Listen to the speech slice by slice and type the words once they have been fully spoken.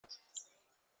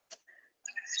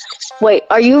Wait,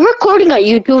 are you recording a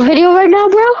YouTube video right now,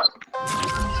 bro?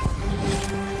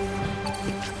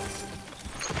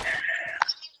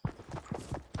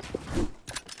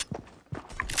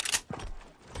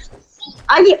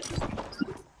 Are you?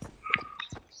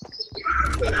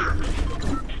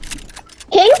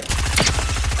 King?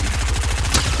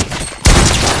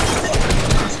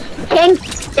 King,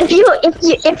 if you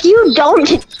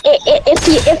don't,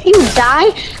 if you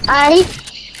die,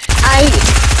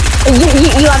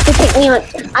 you have to take me on.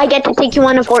 I get to take you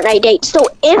on a Fortnite date. So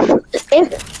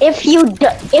if you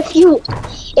die,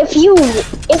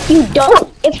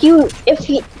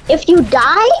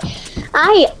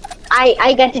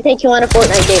 I get to take you on a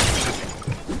Fortnite date.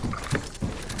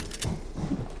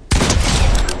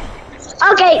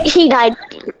 Okay, she died.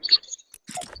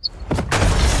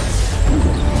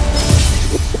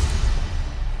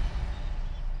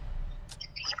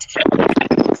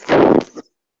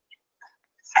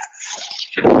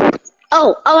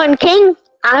 Oh, and King,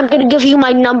 I'm gonna give you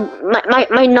my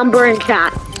number in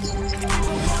chat.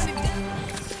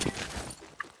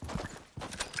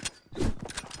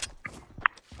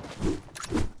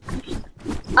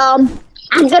 I'm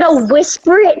gonna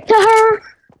whisper it to her.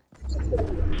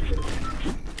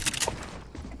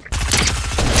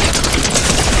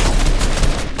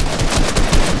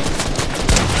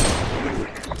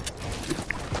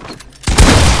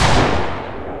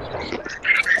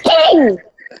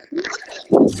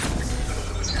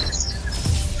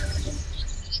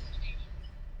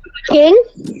 King!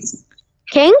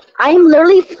 King, I'm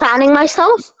literally fanning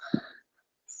myself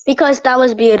because that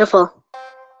was beautiful.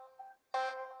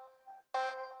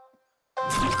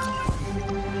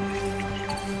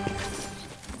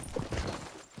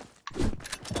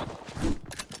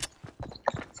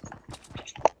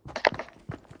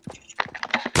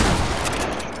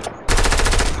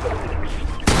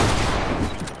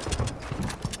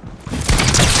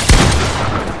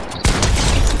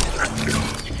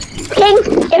 King,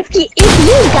 if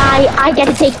you die, I get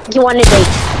to take you on a date.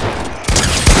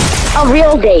 A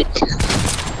real date.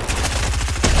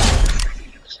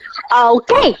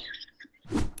 Okay.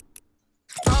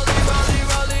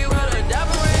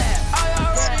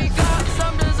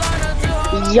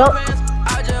 Yup.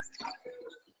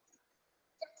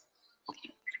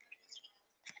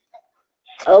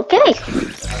 Okay.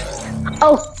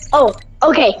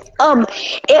 Okay.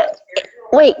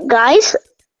 Wait, guys.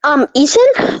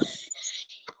 Ethan.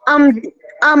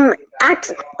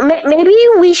 Maybe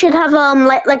we should have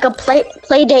like a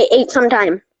play day 8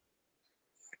 sometime.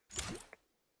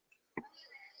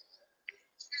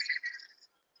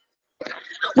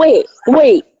 Wait,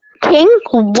 King.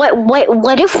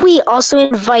 What if we also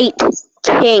invite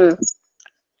King?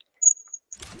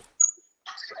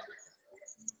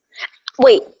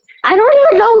 Wait, I don't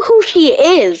even know who she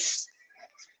is.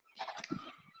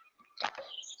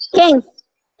 King.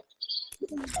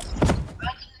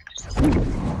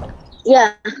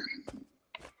 Yeah.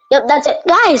 Yep, that's it.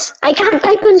 Guys, I can't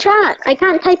type in chat.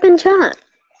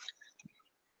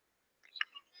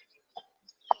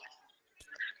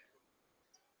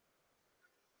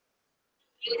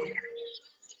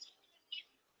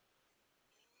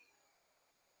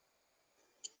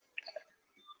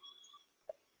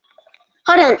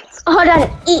 Hold on.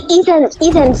 Ethan.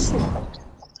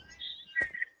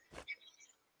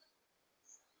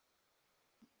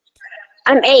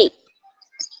 I'm 8.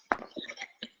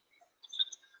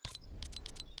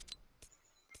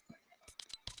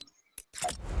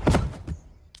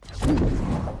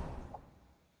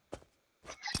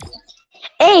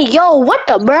 Hey, yo, what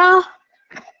the bro?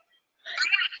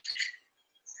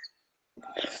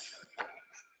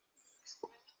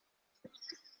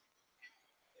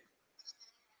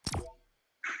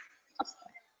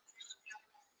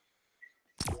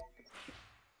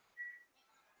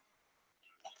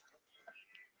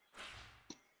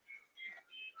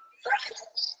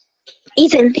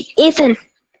 Ethan.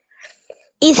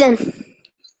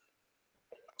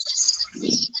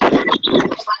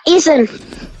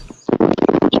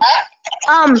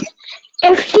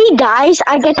 If she dies,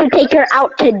 I get to take her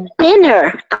out to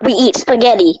dinner. We eat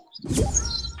spaghetti.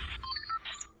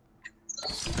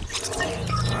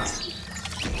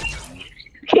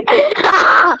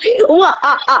 People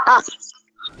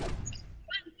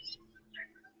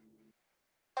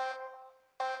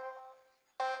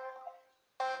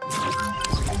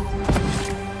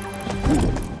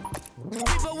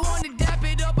want to dap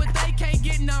it up, but they can't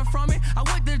get none from it. I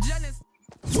went to jealous.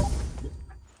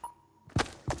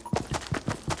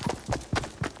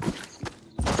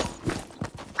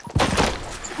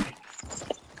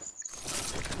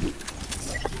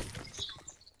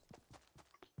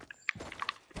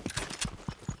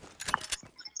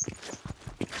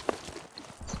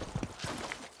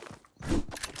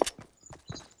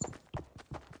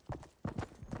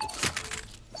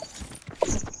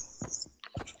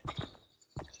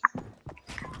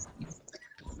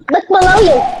 below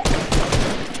you.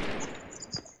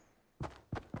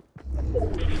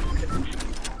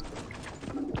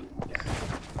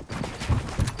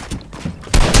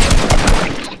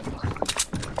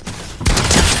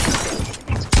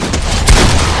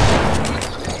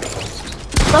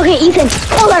 Okay, Ethan,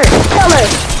 kill her, kill her.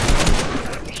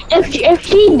 If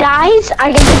she dies,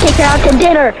 I get to take her out to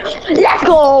dinner. Let's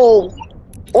go.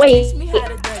 Wait,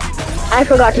 I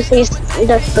forgot to say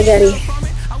the spaghetti.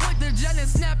 I went to jail and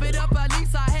snap it up, at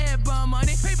least I had bum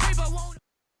money. People won't.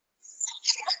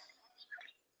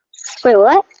 Wait,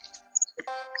 what?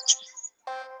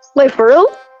 Wait, for real?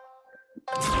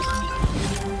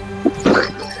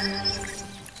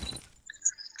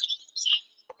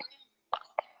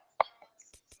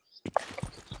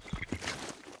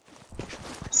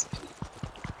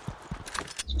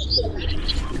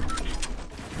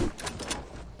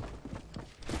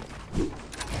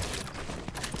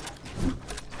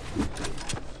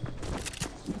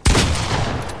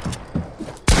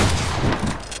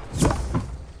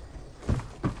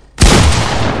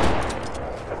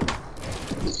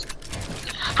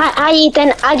 Hi,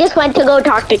 Ethan. I just went to go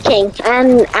talk to King,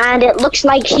 and it looks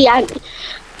like she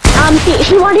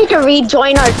wanted to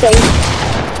rejoin our thing.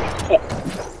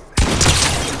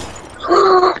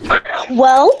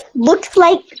 Well, looks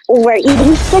like we're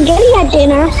eating spaghetti at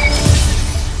dinner.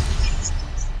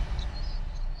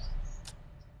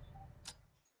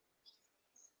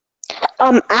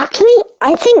 Actually,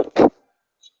 I think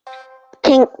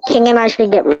King and I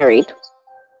should get married.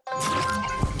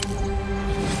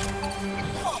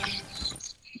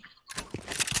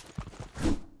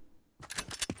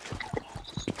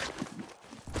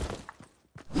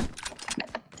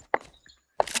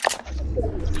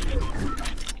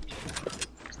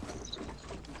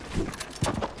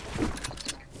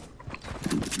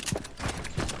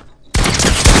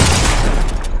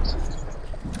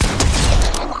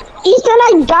 Ethan,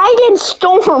 I died in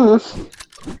storm.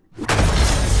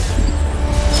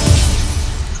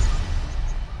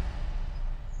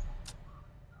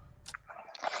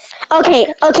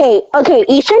 Okay,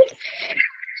 Ethan.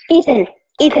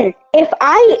 If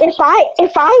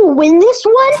I win this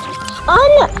one,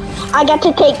 I get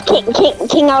to take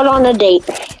King out on a date,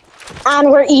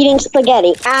 and we're eating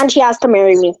spaghetti, and she has to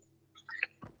marry me.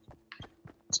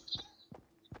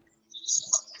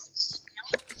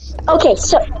 Okay,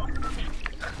 so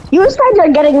you guys are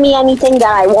getting me anything that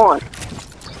I want.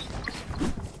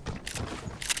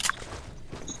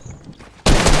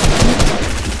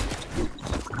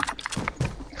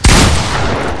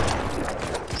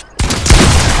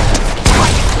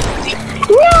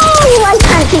 No, I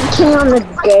can't take King on the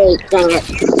date, dang it.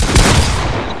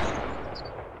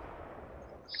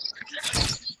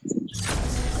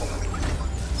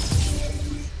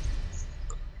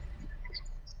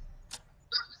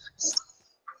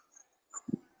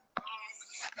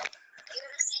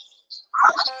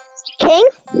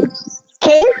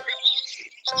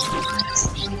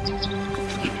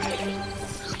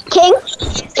 King,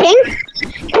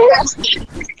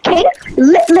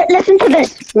 listen to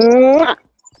this.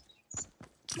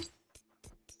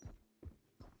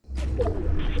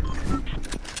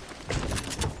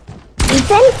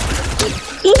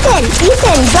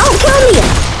 Ethan, don't kill me.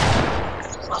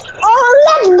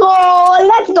 Oh,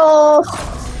 let's go.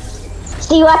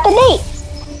 See you at the date.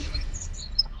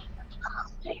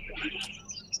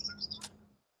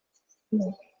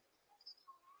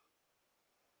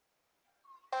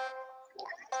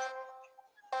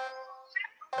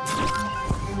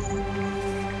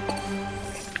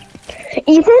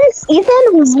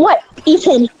 Ethan, what?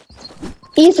 Ethan,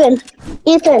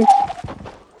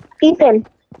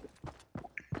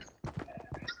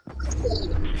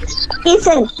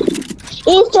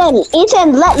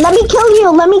 let me kill you,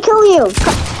 please let me kill me.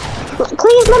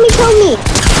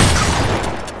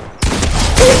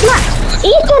 Please not,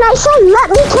 Ethan, I said let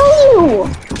me kill you.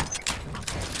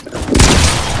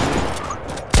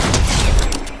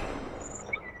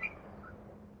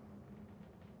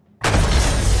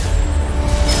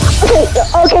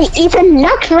 Okay, Ethan,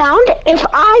 next round, if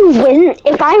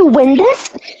I win this,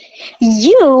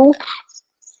 you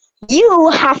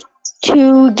have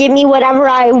to give me whatever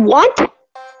I want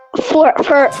for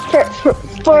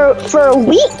a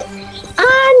week,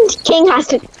 and King has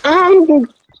to, and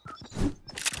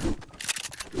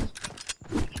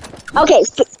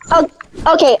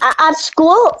okay, at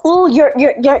school, ooh,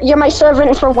 you're my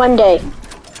servant for one day.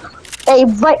 Hey,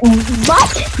 but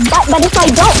if I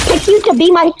don't pick you to be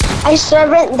my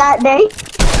servant that day,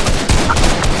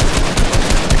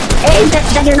 hey,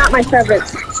 then you're not my servant.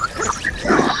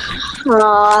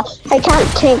 I can't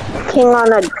take King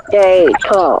on a date.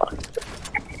 Oh.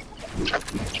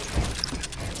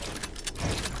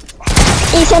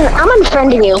 Ethan, I'm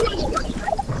unfriending you.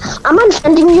 I'm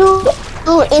unfriending you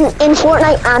in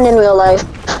Fortnite and in real life.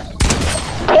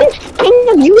 King,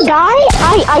 if you die,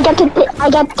 I get to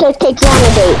take you on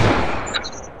a date.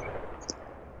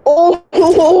 Oh,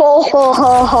 ho, ho, ho,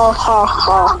 ho, ho,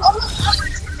 ho.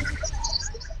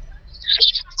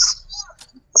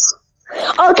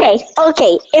 Okay.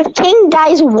 If King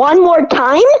dies one more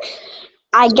time,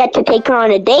 I get to take her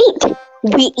on a date.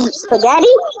 We eat spaghetti,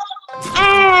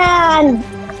 and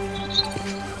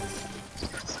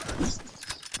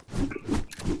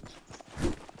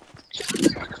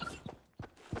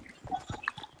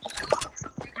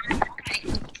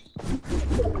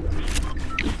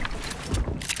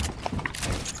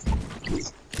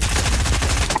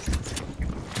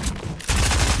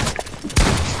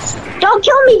don't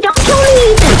kill me, Ethan.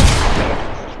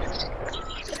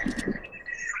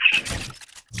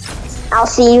 I'll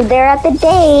see you there at the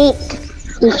date.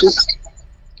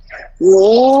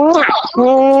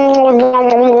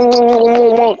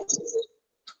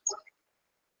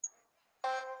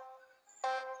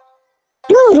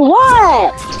 Dude,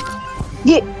 what?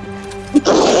 Dude,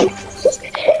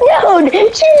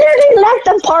 she literally left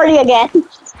the party again.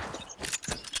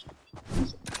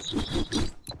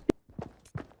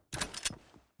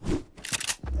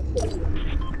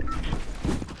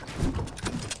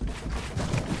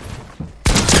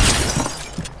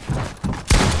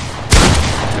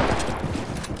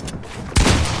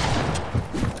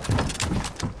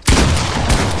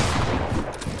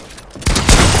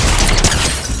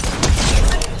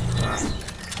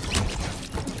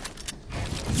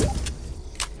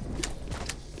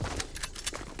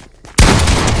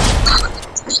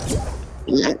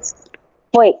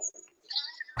 Wait.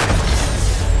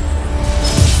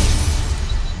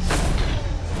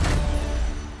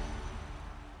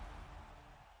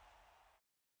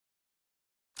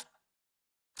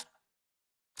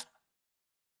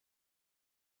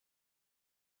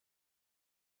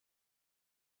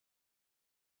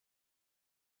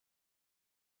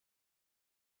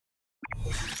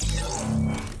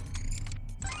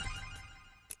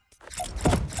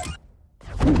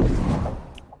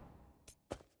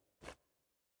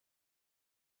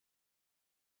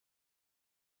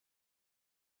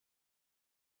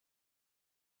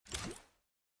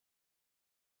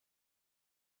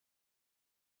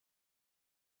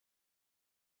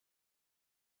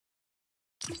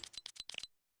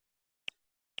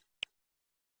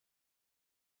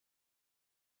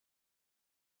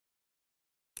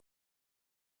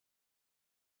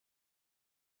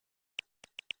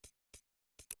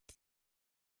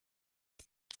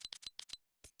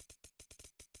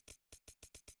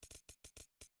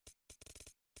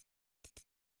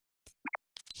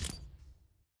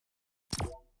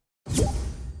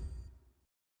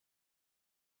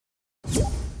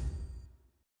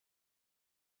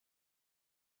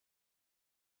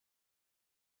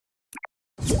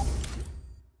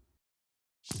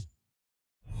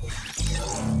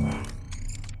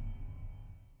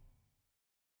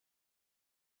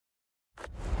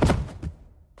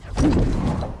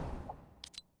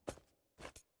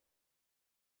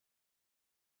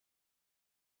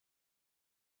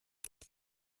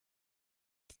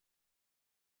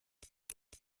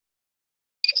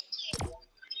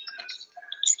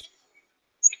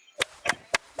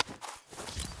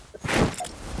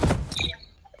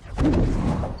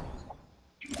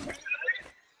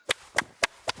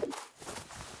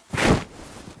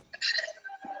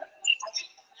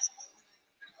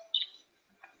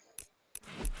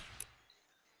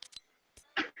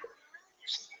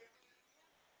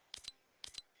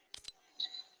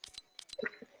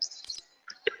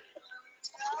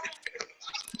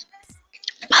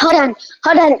 Hold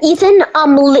on, Ethan.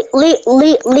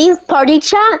 Leave party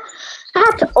chat.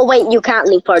 Oh wait, you can't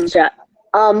leave party chat.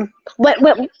 Wait.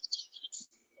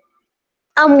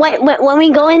 When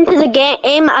we go into the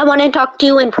game, I want to talk to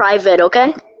you in private.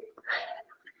 Okay?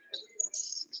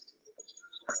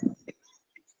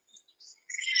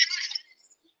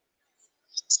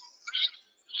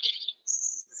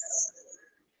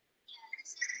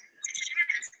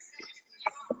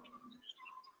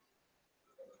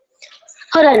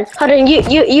 Hold on.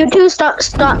 You two stop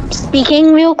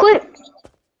speaking real quick.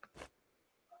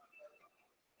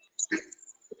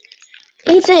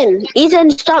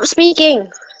 Ethan, stop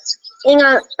speaking. Hang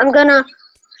on, I'm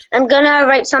gonna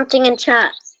write something in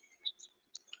chat.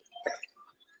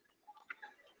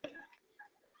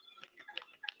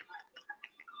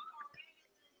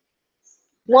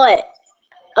 What?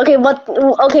 Okay, what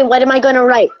am I gonna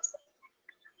write?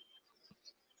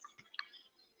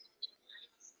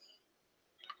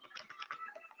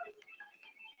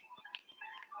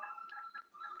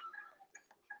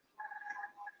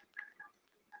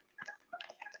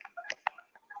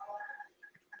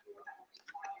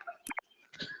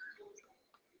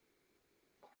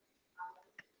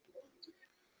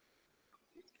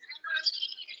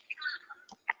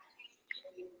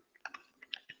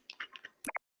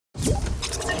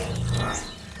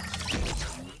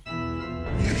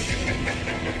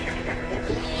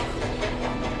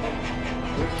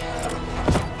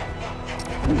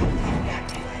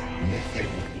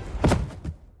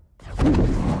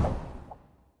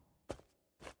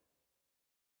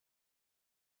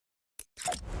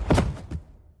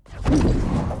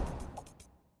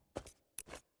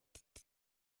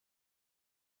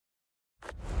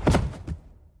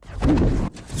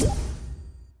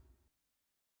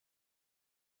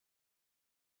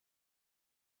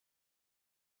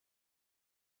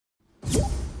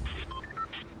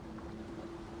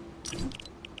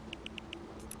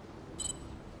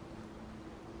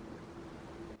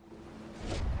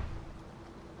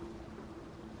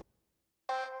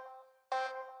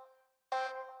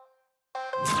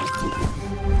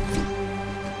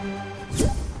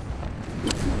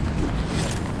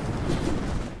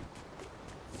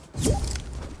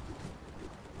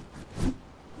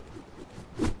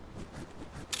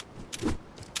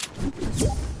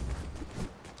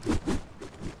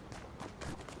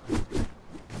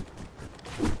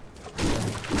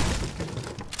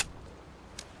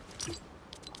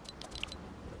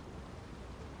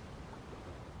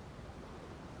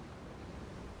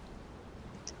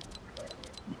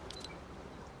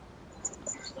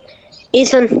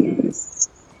 Ethan.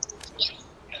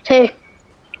 Hey.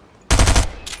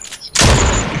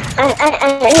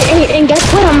 And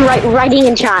guess what I'm writing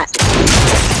in chat?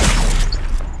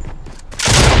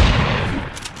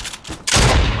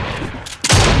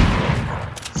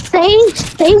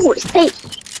 Say.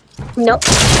 No.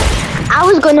 I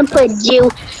was gonna put you.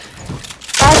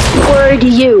 S-word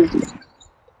you.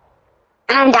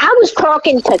 And I was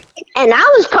talking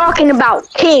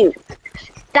about King.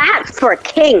 That's for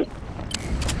King.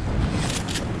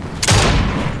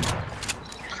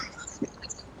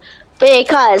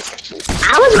 Because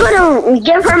I was gonna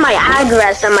give her my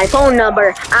address and my phone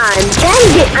number, and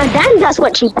then guess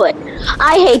what she put?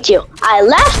 I hate you. I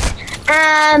left,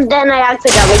 and then I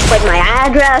accidentally put my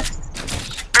address,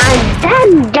 and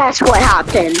then guess what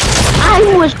happened?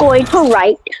 I was going to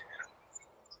write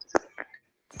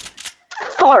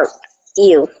fart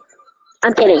you.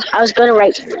 I'm kidding. I was gonna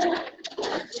write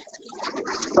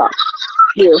fuck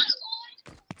you.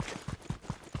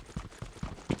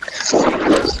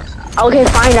 Okay,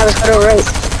 fine, I was gonna write.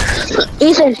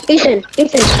 Ethan,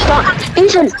 stop.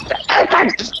 Ethan,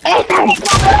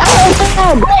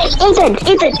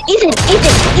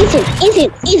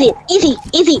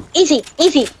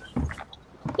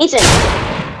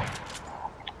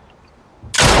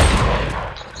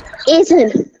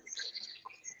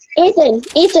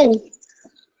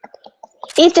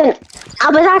 Ethan, I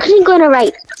was actually gonna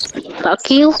write fuck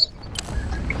you.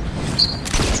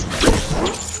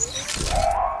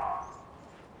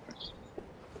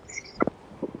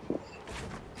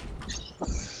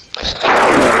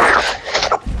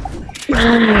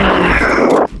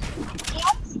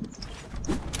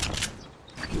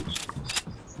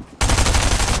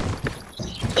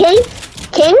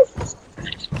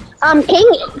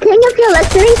 King, if you're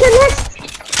listening to this,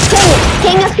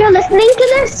 King, if you're listening to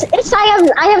this,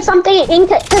 I have something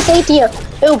to say to you.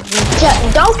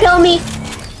 Don't kill me.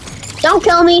 Don't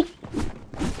kill me.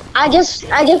 I just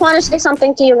want to say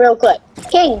something to you real quick.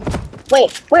 King,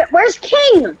 wait, where's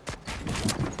King?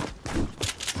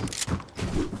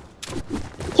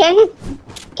 King,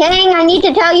 I need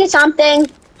to tell you something.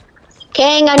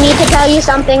 King, I need to tell you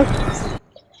something.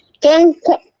 King,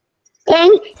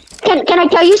 can I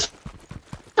tell you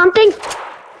something?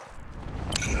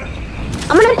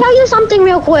 I'm gonna tell you something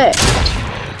real quick.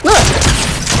 Look.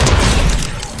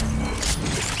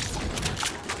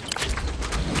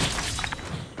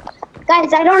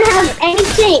 Guys, I don't have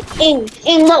anything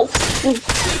in loot.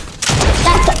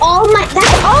 That's all my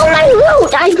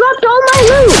loot. I dropped all my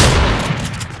loot.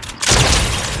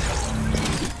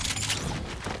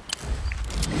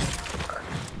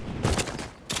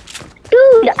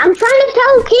 Dude, I'm trying to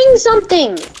tell King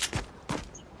something.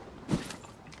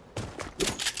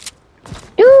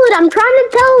 Dude, I'm trying to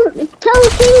tell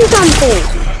King something.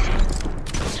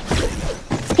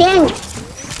 King.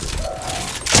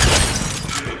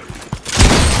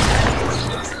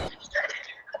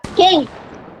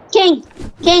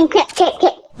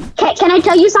 Can I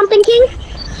tell you something, King?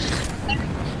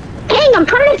 King, I'm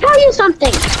trying to tell you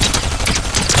something.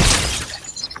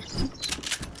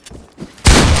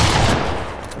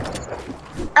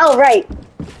 Oh, right.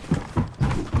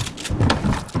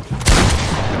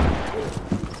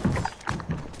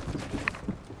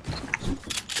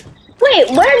 Wait,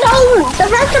 where'd the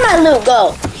rest of my loot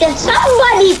go? Did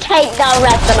somebody take the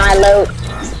rest of my loot?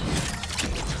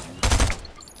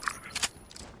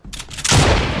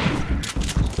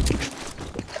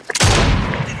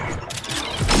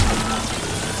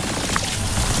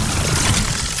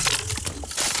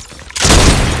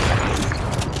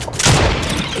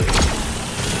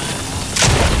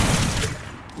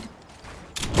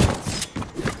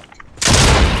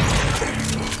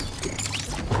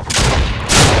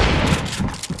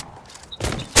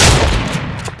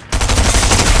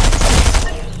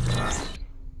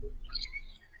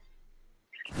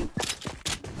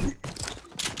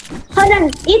 Hold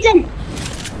on, Ethan,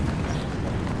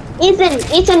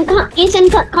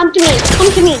 come to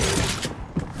me,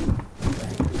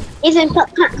 Ethan,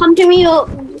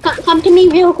 come to me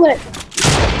real quick.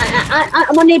 I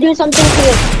want to do something to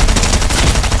you.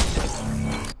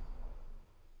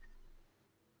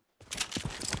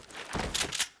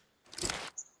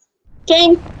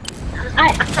 King,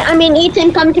 I mean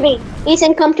Ethan, come to me.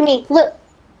 Ethan, come to me. Look,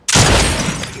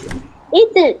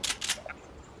 Ethan.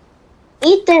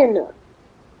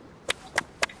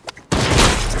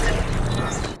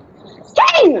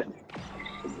 King!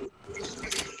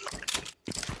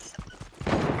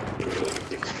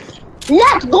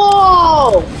 Let's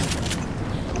go!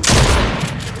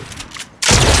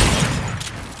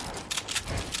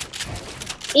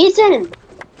 Ethan!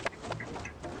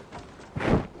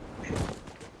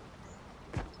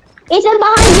 Ethan,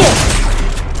 behind you.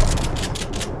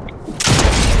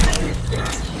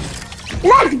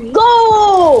 Let's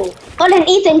go. Hold on,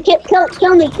 Ethan,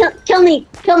 kill me,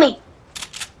 kill me.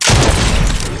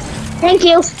 Thank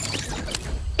you.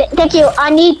 Thank you. I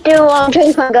need to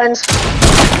change my guns.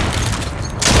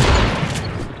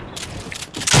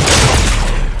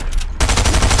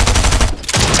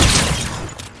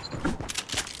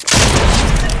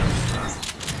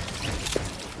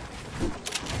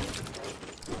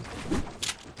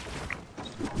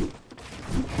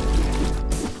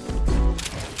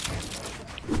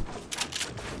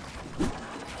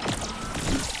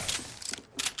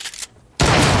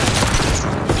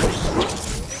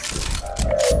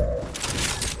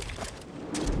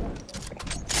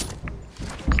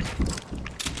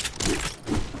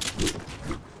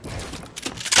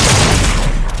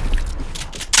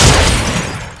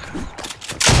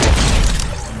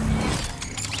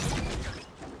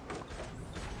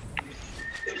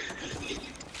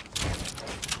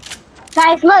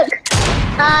 Guys, look!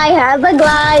 I have a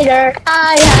glider.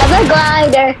 I have a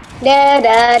glider. Da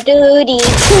da doo dee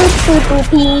doo doo doo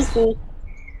dee dee.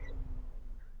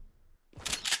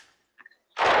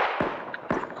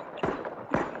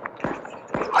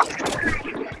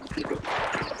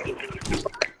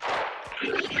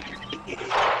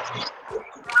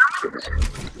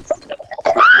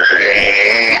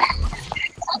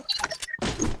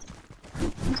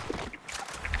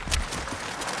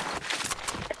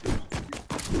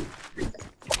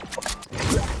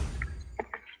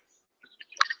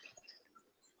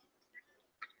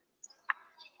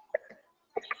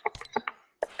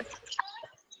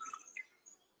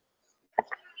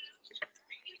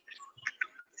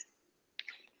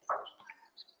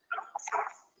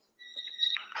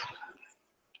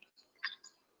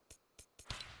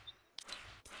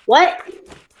 What?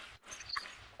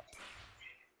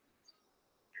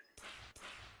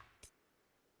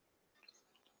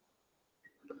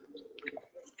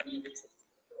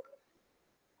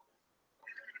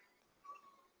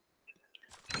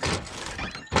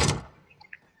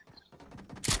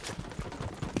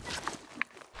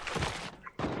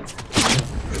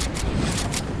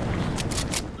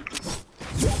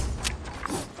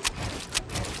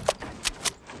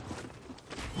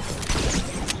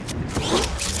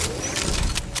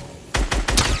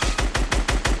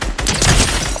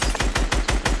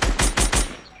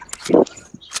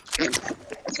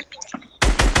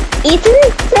 Ethan,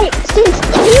 since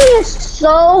team is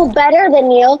so better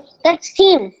than you, that's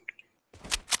team.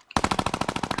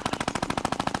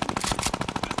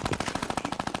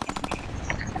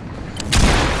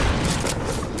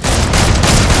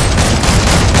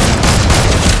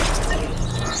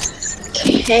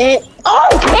 Okay. Oh,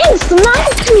 King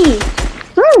sniped me.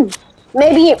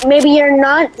 Maybe you're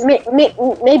not.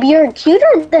 Maybe you're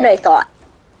cuter than I thought.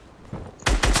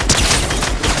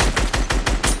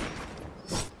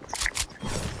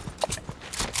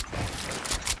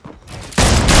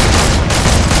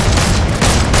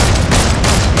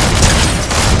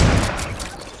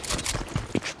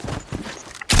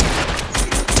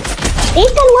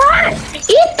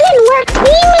 Ethan, we're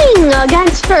teaming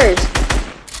against first.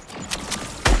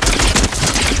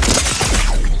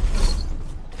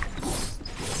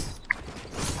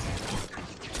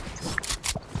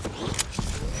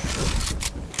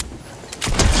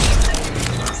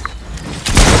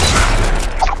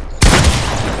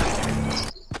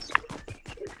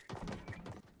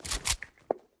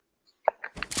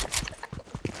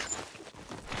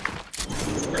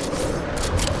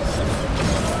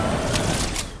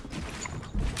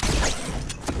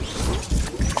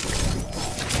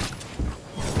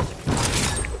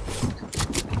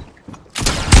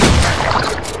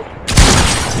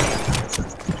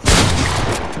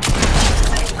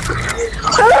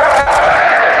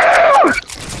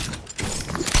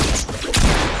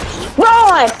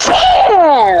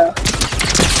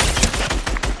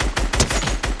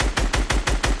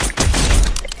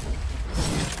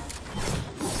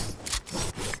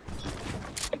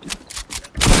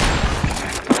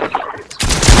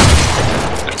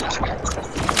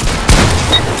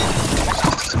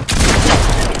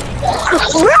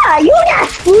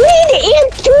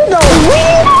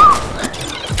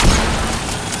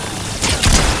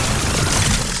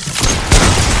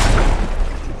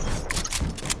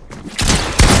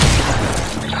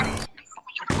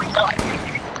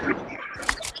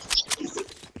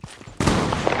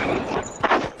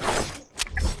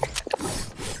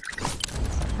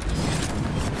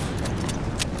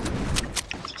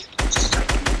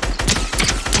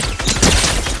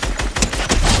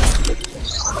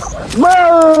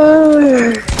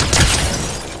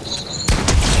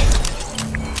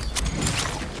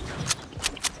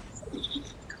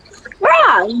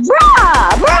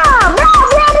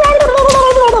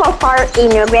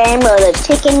 in your grandmother.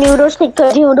 Chicken noodles,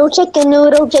 chicken noodle, chicken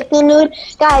noodle, chicken noodle.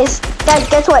 Guys,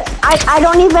 guess what? I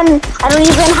don't even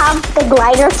have the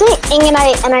glider thing, and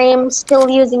I am still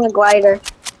using a glider.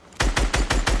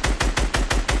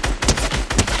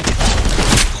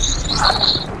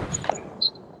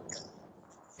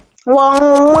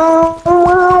 Wow, wow,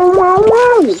 wow, wow,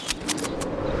 wow.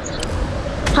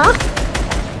 Huh?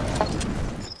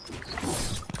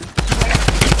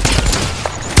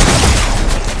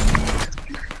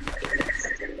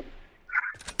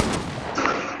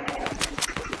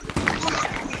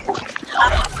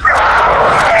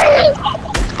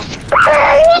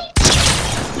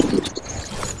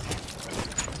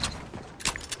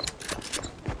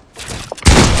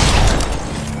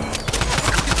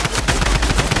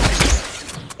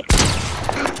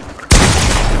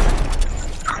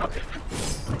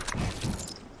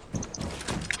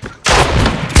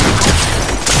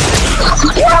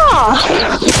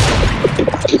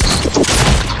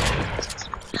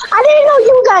 I didn't know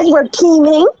you guys were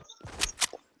teaming.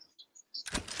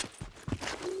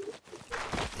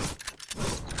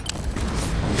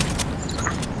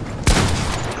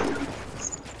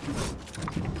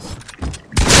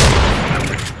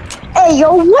 Hey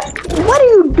yo, what are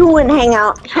you doing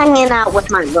hanging out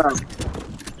with my girl?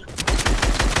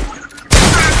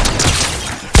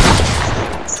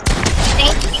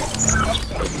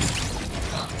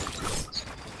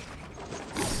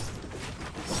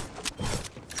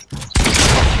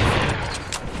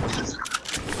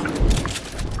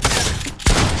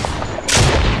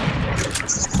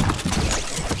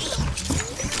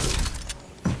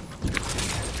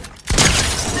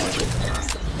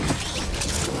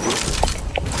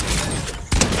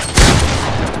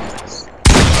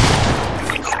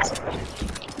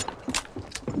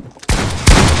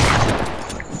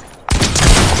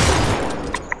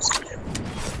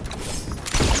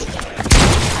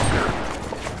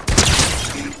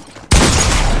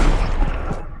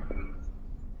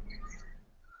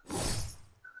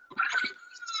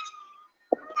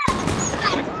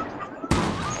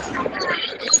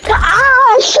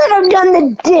 I should have done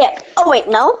the dip. Oh wait,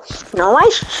 no, I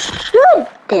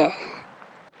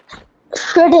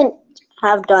shouldn't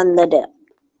have done the dip.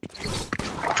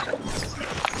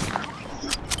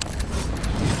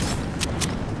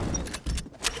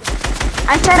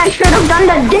 I said I should have done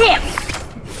the dip.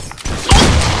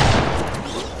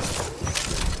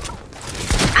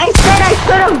 I said I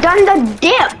should have done the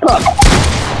dip.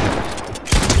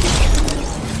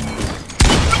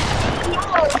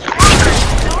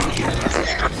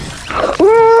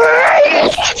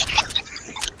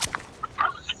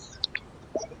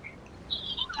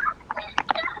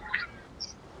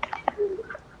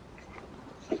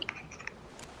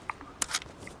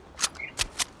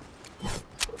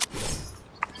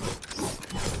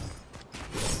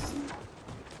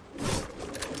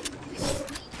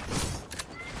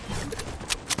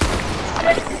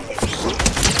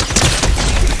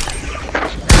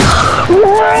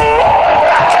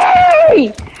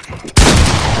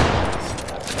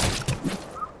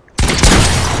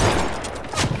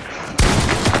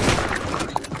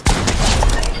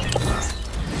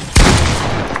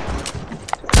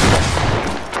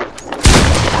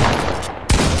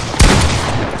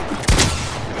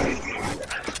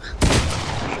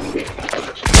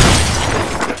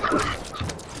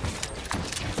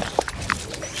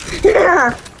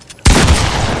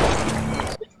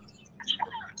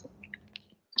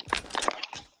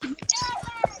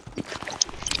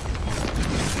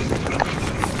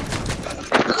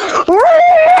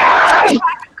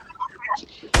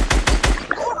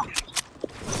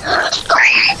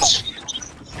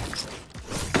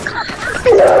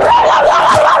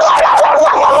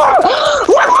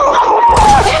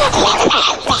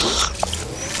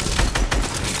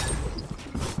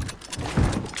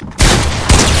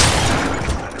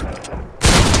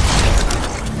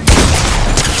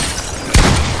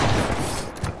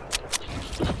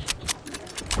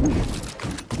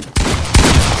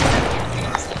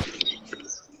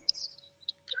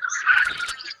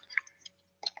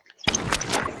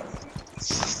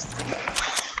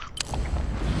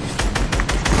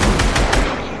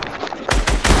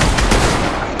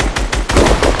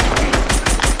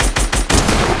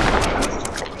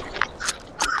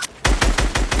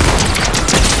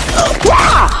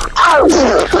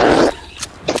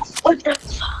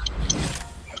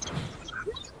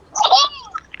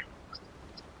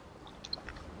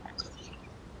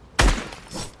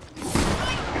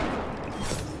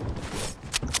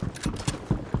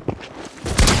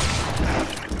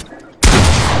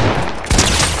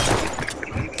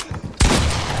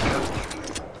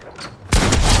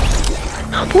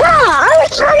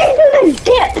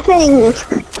 thing.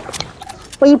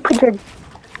 Where you put your...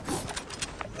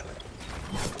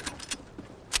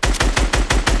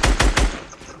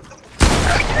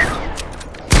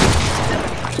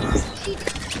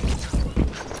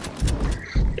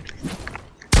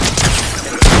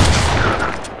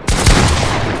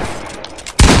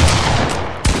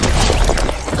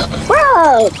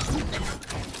 Bro!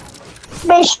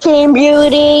 Mission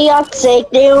Beauty,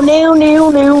 toxic, no.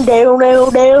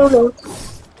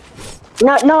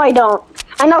 No, I don't.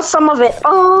 I know some of it.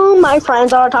 Oh, my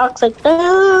friends are toxic.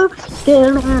 Blah,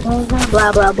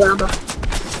 blah, blah, blah.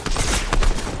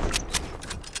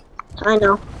 I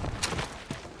know.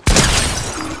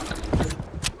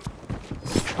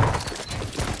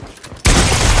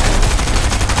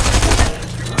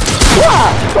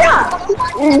 Yeah.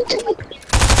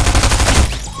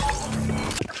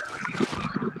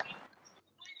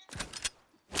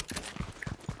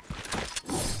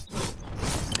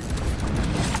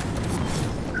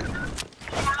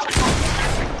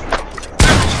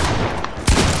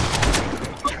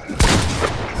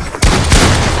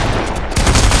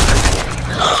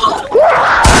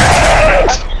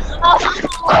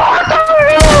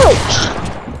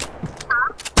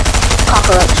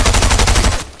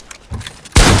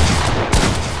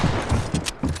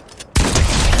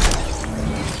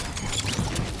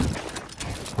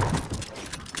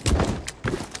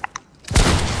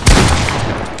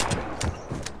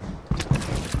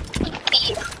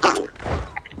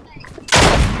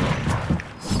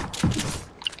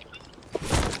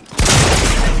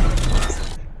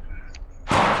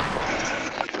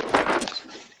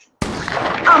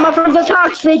 I'm from the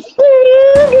toxic.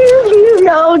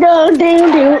 No,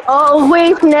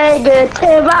 always negative.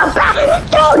 Dude, I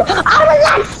was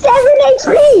at 7 HP.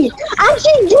 And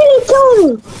she did it to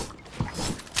me.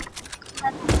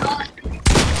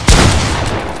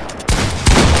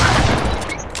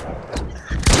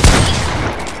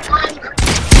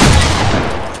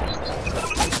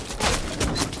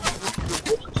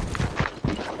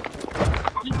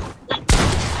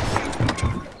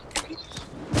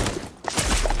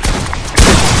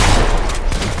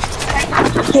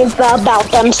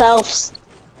 About themselves.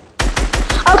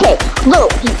 Okay,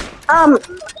 look.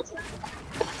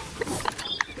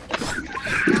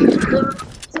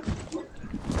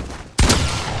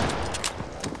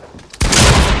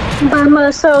 By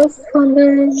myself. Bro,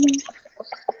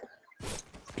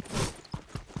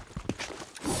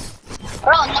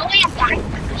 no way I'm dying.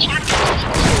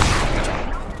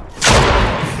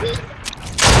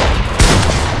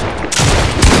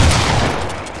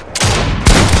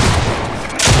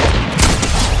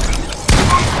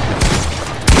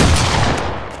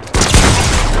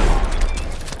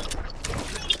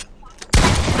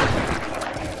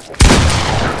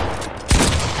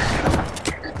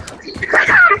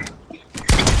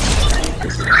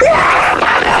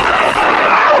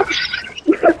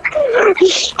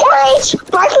 Guys,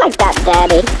 bark like that,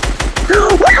 Daddy.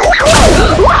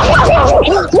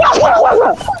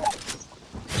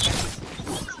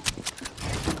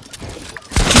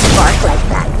 Bark like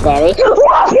that, Daddy.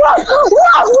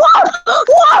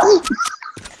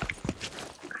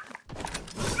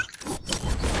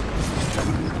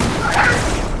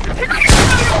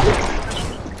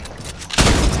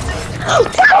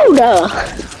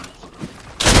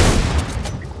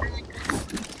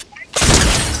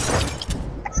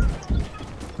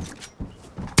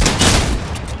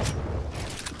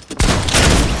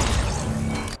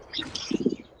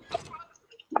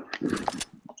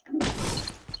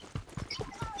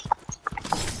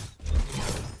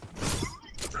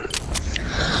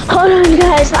 Hold on,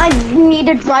 guys. I need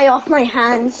to dry off my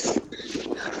hands.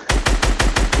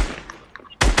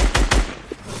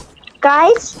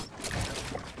 Guys?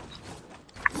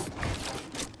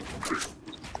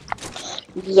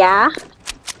 Yeah?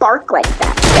 Bark like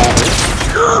that, Daddy.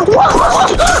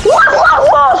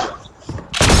 Whoa!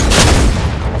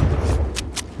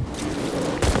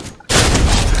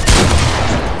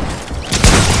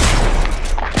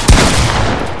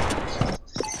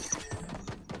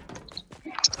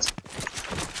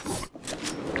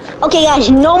 Okay, guys,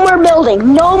 no more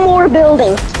building. No more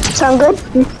building. Sound good?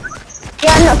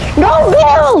 Yeah, no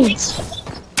builds!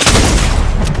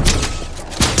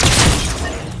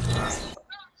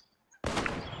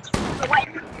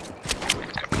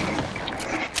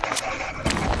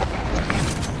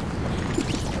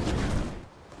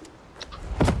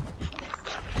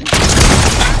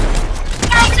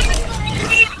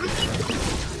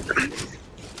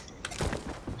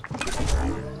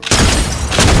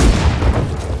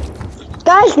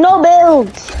 Guys, no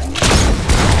builds!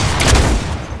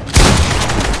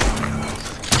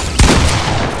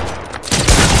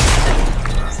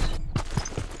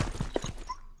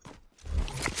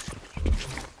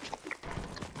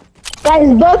 Guys,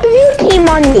 both of you team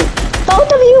on me.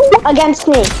 Both of you against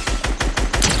me.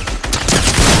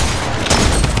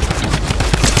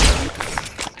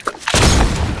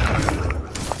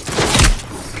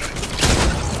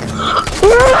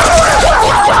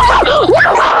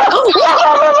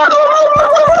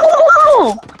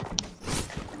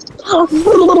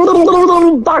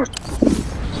 Bark.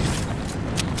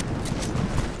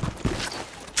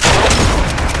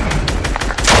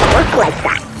 Bark like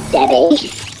that,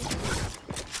 Daddy.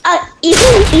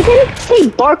 Ethan, say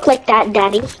bark like that,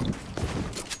 Daddy.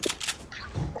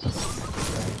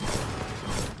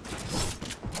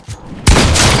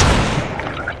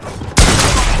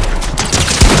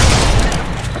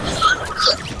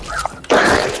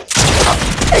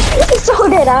 So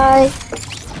did I.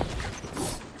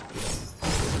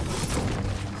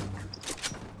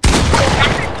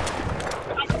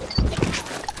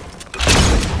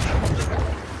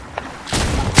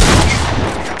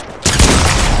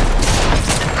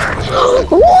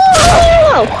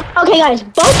 Whoa! Okay, guys,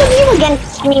 both of you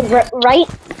against me, right?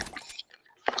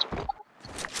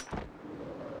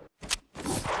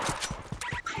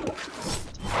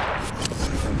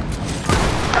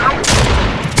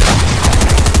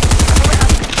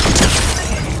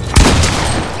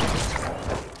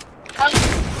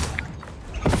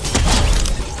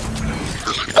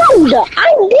 Dude, I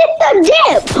did the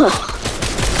dip!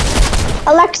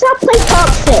 Alexa, play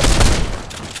Toxic.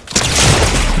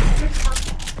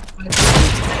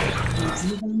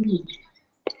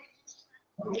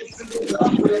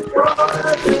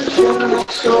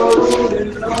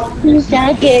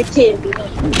 Negative.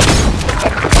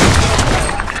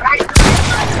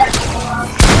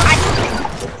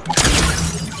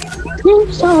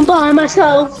 I'm by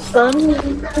myself.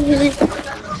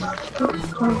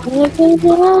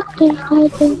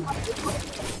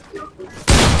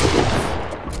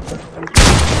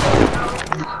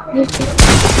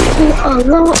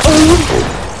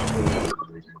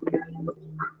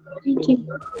 Thank you.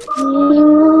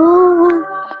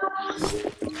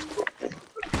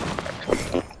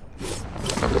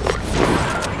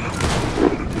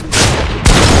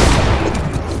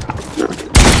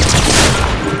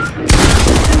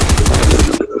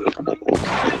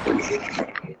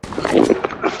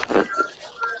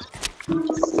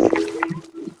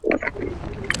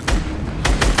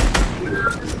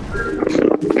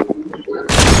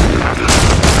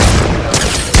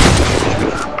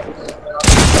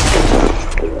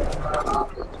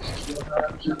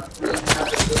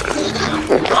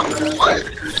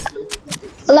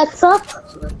 Alexa,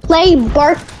 play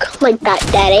bark like that,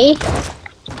 Daddy.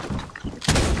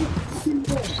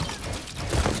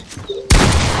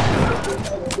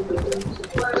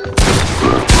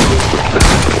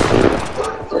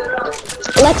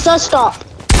 Alexa, stop.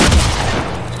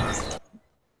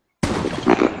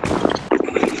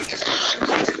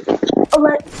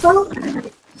 Alexa,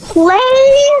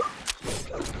 play.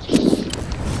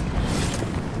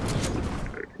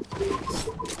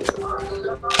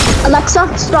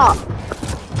 Alexa, stop.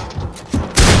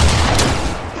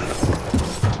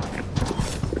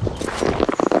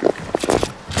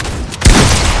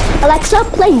 Alexa,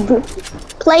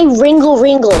 play Ringle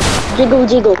Ringle, Jiggle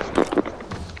Jiggle.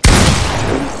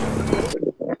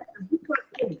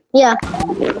 Yeah.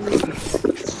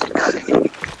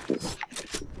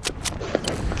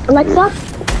 Alexa,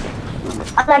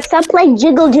 play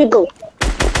Jiggle Jiggle.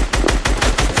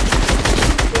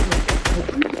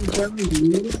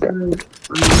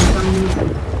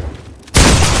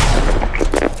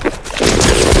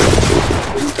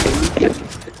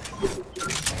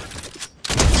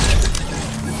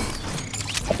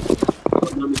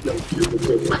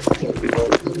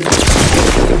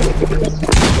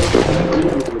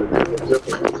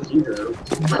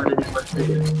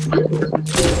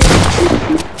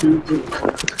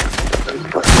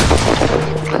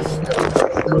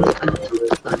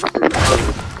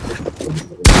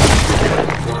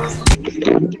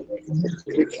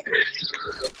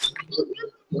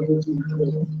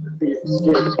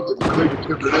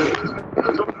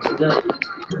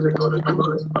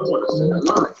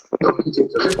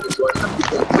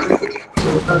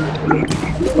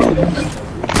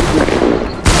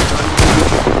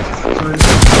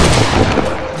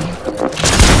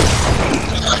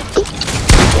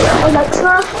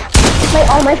 Alexa,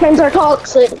 all my friends are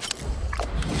toxic.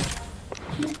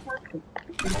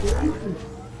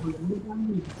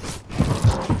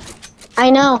 I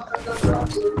know.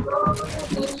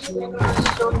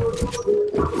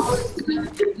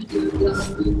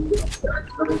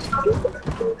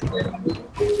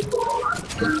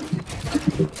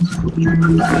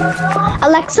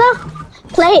 Alexa,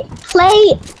 play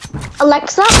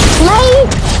Alexa, play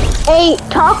a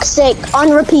Toxic on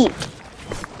repeat.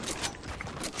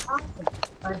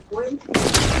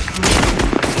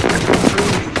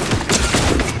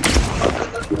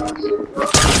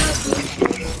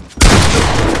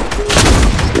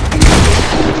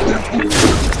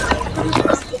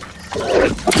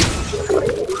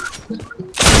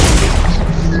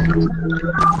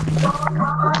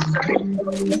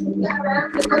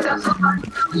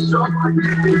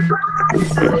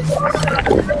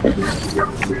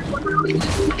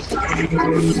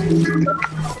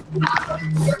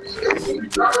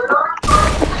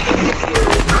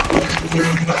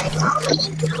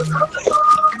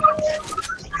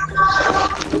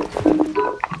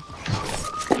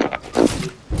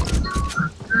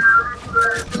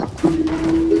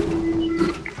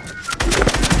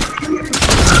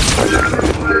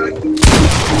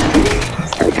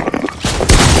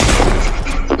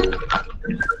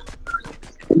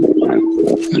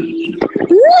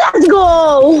 Let's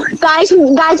go,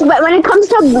 guys. But when it comes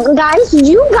to guys,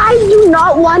 you guys do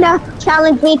not want to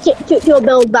challenge me to a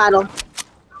build battle.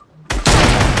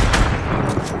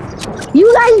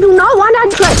 You guys do not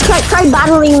want to try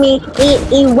battling me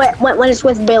when it's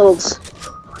with builds.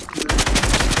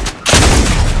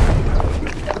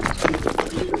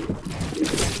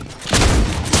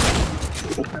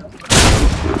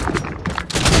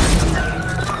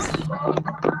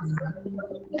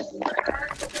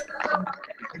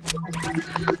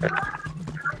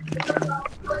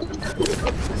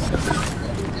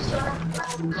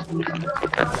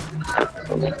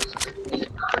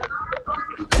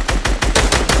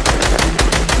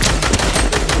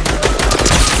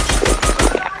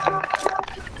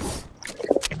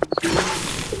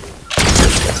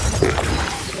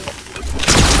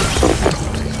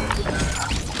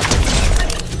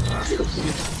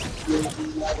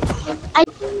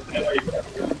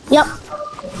 Yep.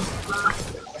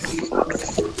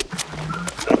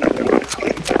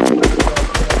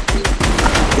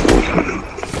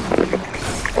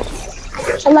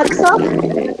 Alexa,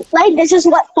 like this is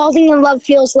what falling in love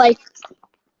feels like.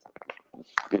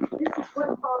 This is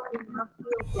what falling in love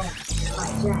feels like by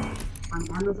Jack on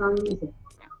Amazon Music.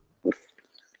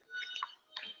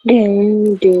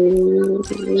 Dun, dun,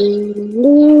 dun,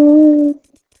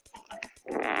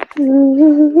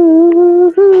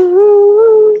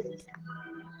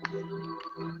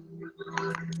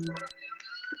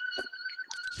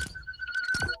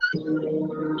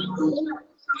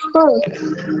 Oh.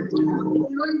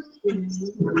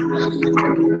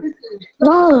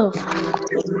 Love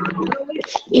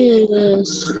is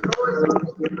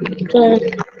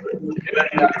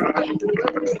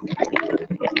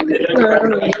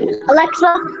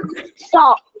Alexa,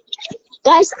 stop.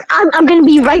 Guys, I'm gonna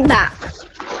be right back.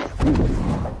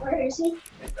 Where is he?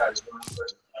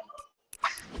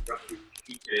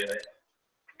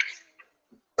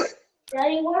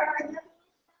 Daddy, where are you?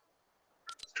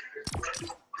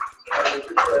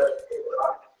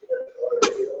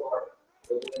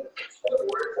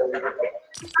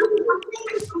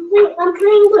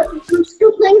 I'm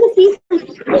still playing with FIFA.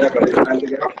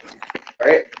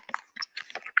 Alright.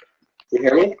 You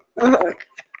hear me?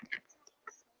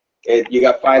 Okay, you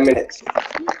got 5 minutes.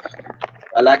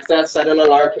 Alexa, set an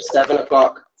alarm for 7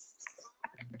 o'clock.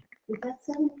 Is that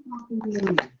 7 o'clock in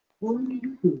the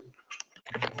morning?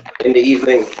 In the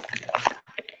evening.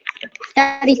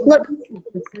 Daddy, look.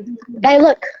 Daddy,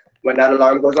 look. When that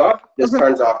alarm goes off, this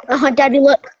turns off. Daddy,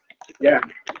 look. Yeah.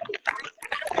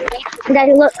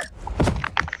 Daddy, look.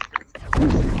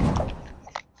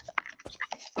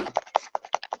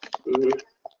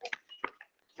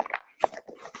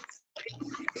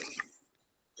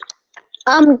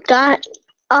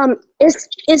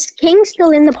 Is King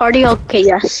still in the party? Okay,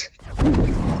 yes.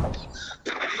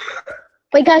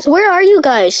 Wait, guys, where are you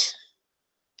guys?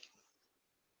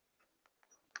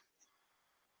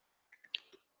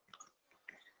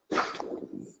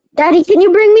 Daddy, can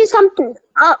you bring me something?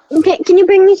 Can you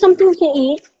bring me something to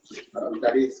eat?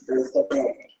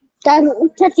 Dad,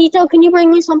 Tatito, can you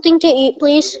bring me something to eat,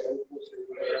 please?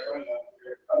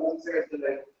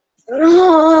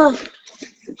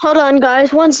 Hold on,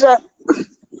 guys, one sec.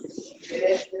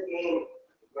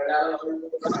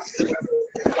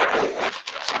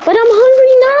 But I'm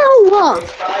hungry now.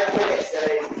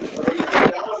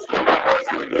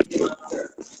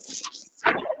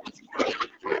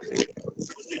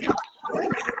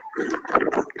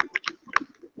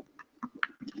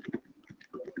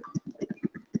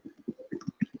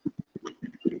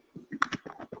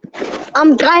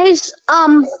 Guys,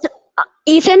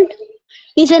 Ethan,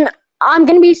 I'm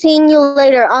gonna be seeing you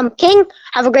later. King,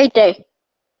 have a great day.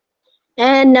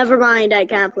 And never mind, I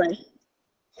can't play.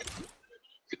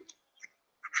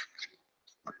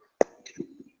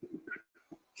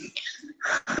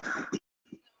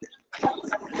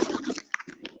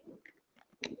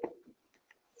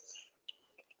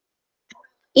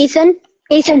 Ethan,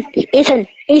 Ethan, Ethan,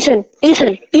 Ethan,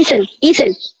 Ethan, Ethan,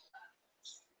 Ethan.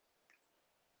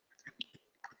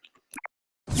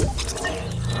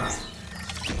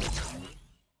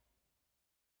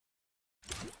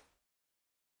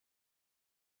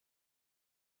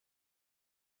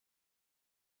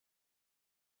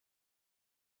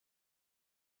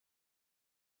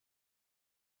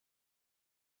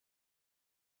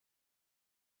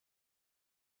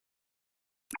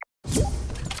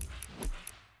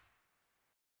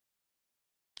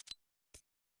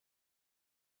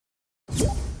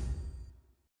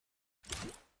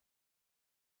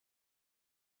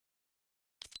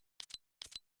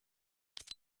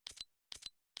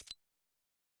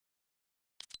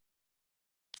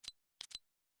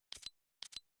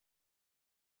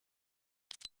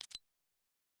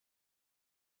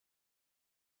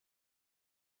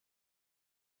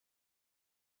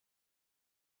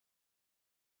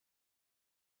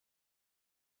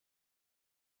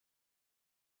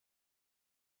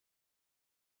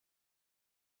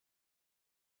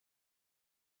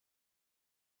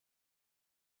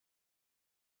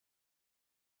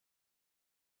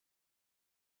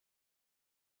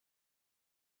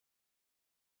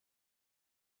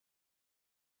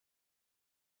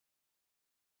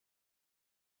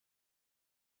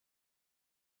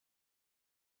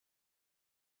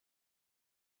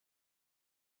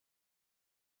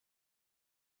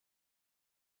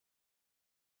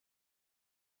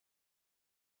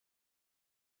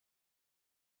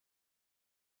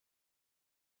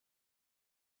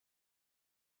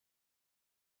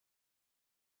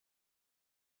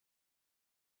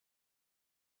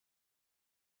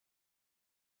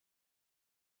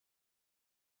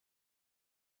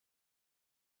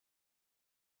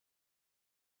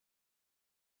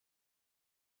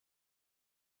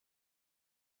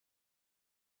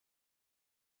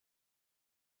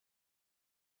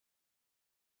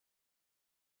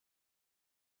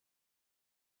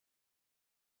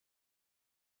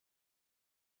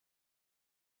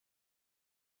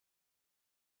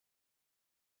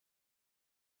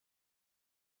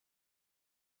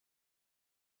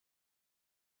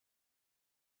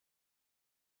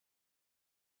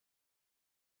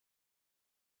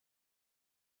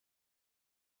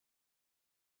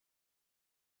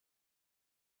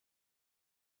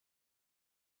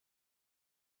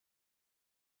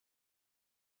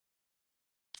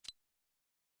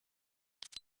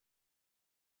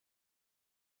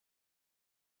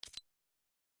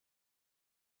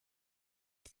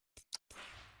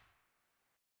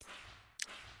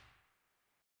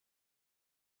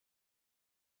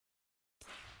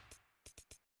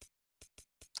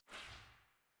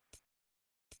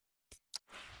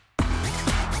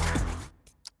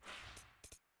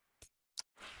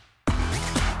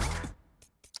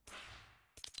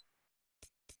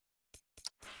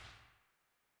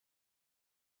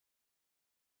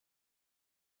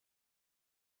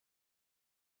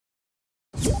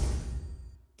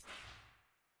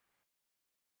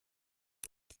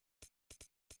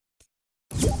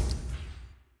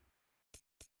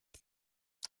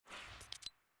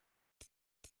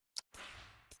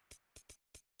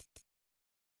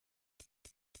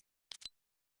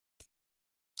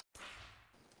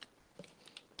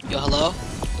 Yo, hello?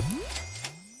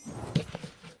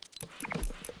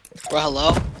 Bro,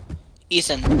 hello?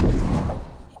 Ethan.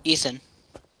 Ethan.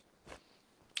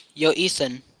 Yo,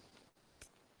 Ethan.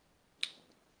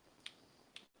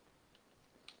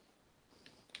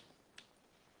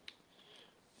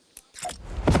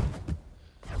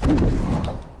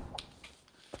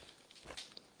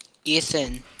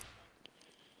 Ethan.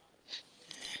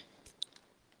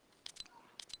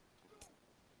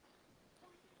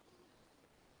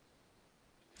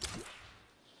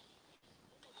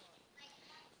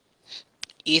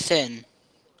 Ethan.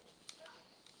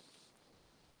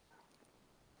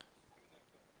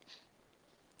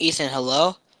 Ethan,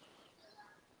 hello?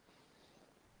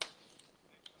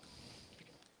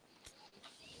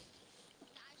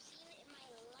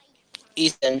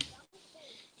 Ethan.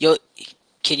 Yo,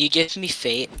 can you give me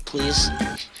Fate, please?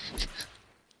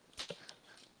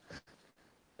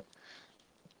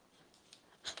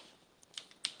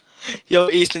 Yo,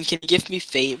 Ethan, can you give me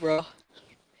Fate, bro?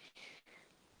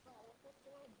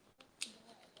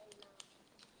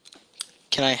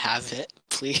 Can I have it,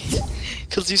 please?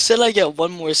 Because you said I get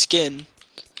one more skin.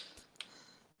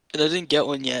 And I didn't get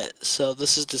one yet, so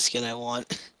this is the skin I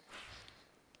want.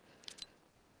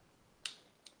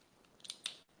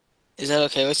 Is that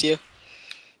okay with you?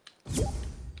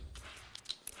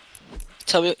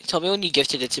 Tell me when you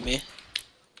gifted it to me.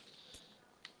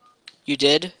 You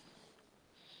did?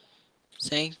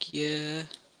 Thank you.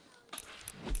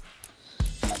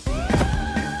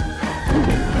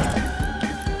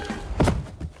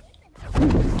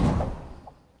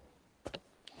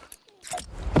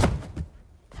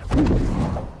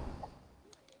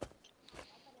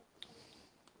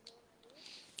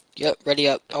 Yep, ready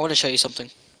up. I want to show you something.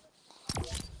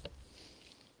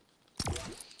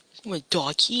 My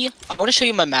doggy. I want to show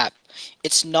you my map.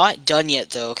 It's not done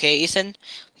yet though, okay, Ethan?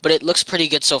 But it looks pretty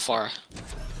good so far.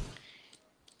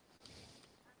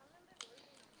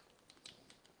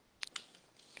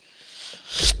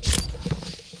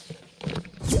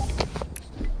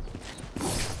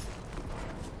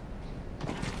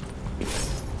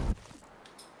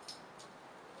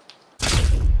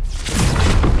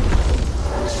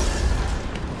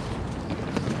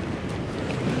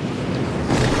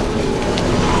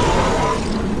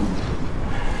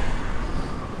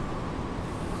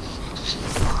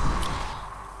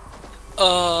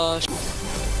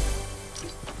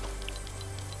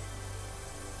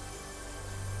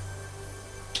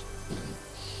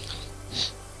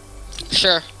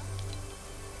 Sure.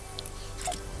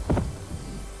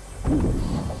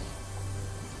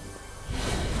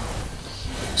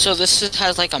 So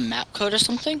has like a map code or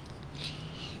something?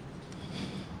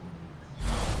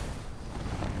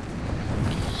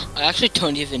 I actually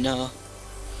don't even know.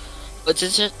 What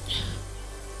is it?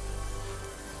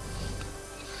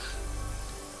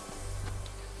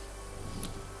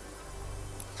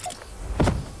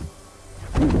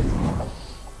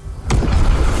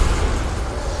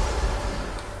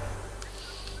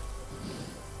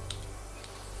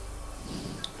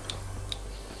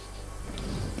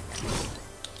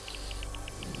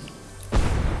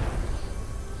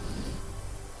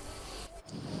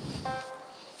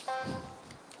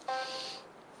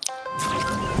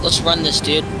 Let's run this,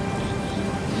 dude.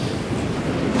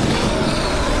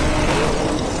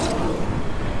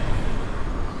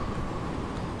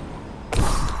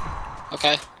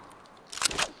 Okay.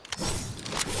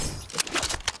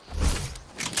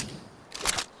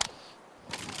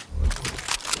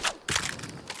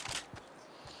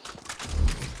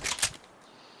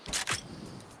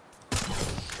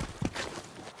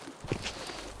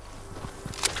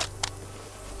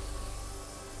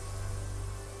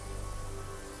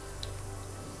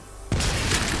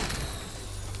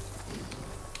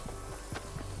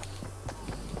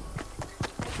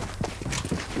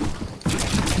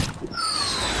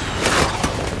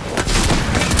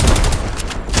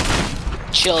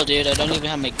 Chill, dude. I don't even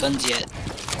have my guns yet.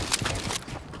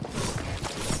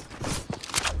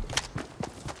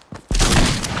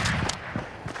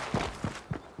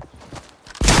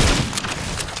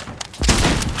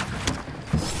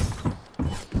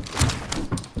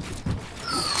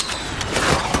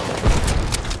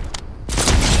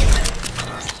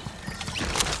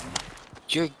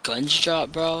 Your guns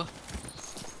drop, bro?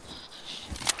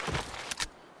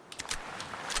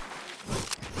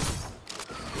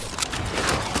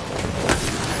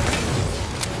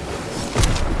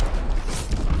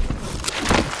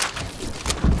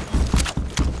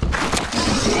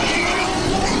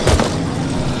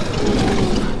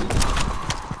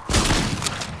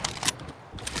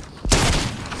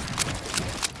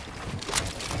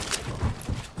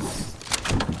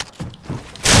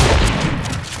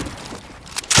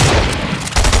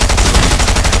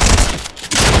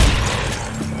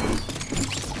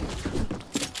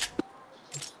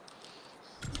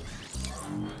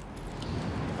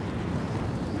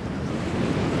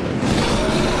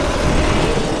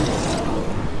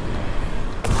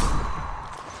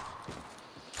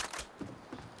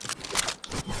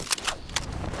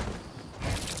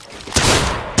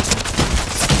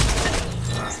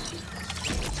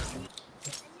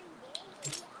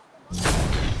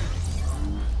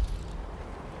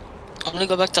 I'm gonna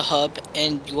go back to hub,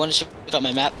 and you want to check out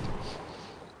my map?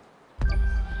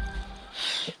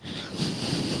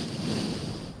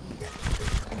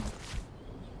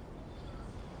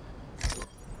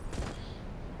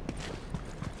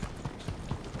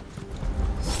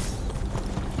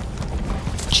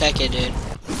 Check it, dude.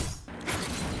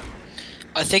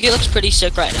 I think it looks pretty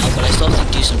sick right now, but I still have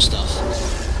to do some stuff.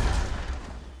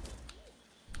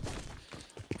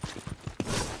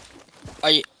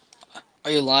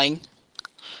 Are you lying?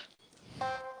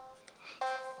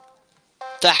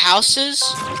 The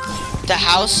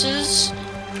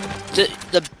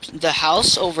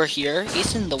house over here,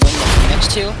 Ethan, the one that we're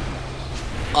next to.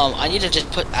 I need to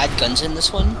just add guns in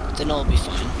this one, then it'll be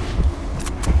fine.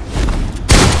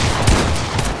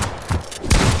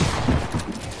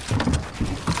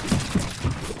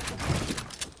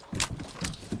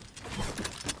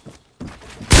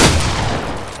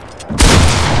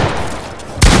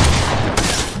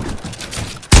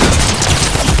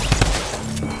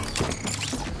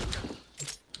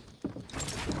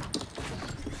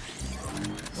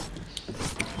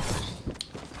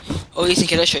 Oh, Ethan,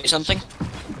 can I show you something?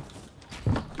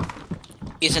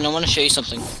 Ethan, I want to show you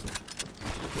something.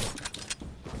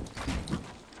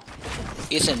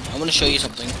 Ethan, I want to show you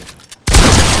something.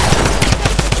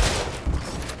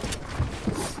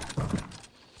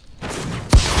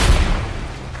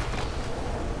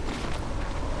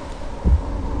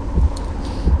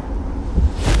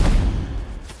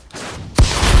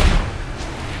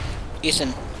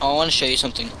 Ethan, I want to show you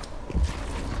something.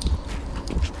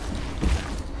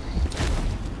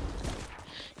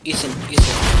 Ethan,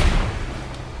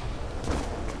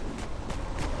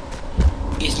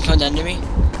 come down to me.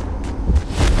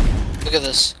 Look at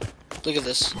this. Look at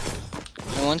this.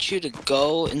 I want you to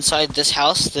go inside this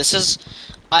house.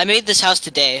 I made this house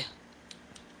today.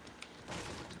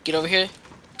 Get over here.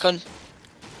 Come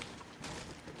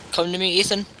to me,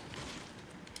 Ethan.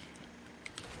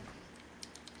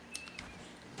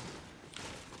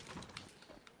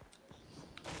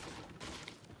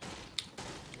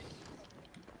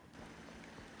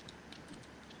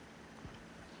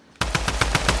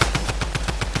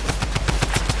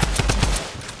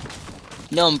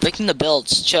 No, I'm breaking the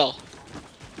builds. Chill.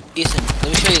 Ethan, let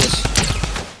me show you this.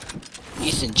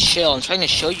 Ethan, chill. I'm trying to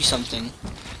show you something.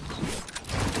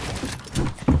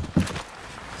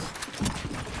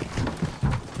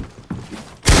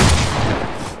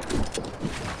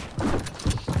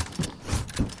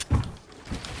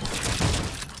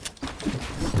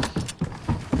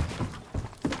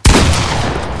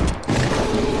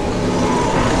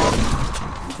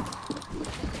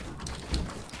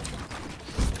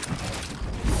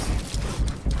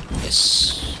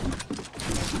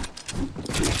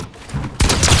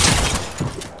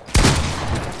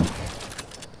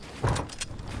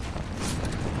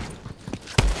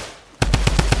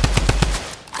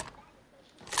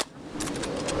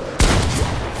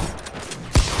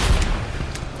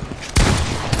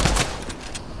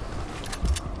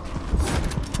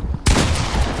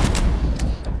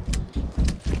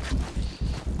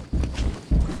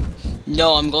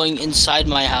 No, I'm going inside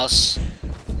my house.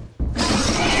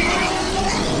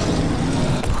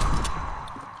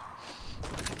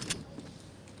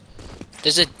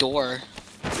 There's a door.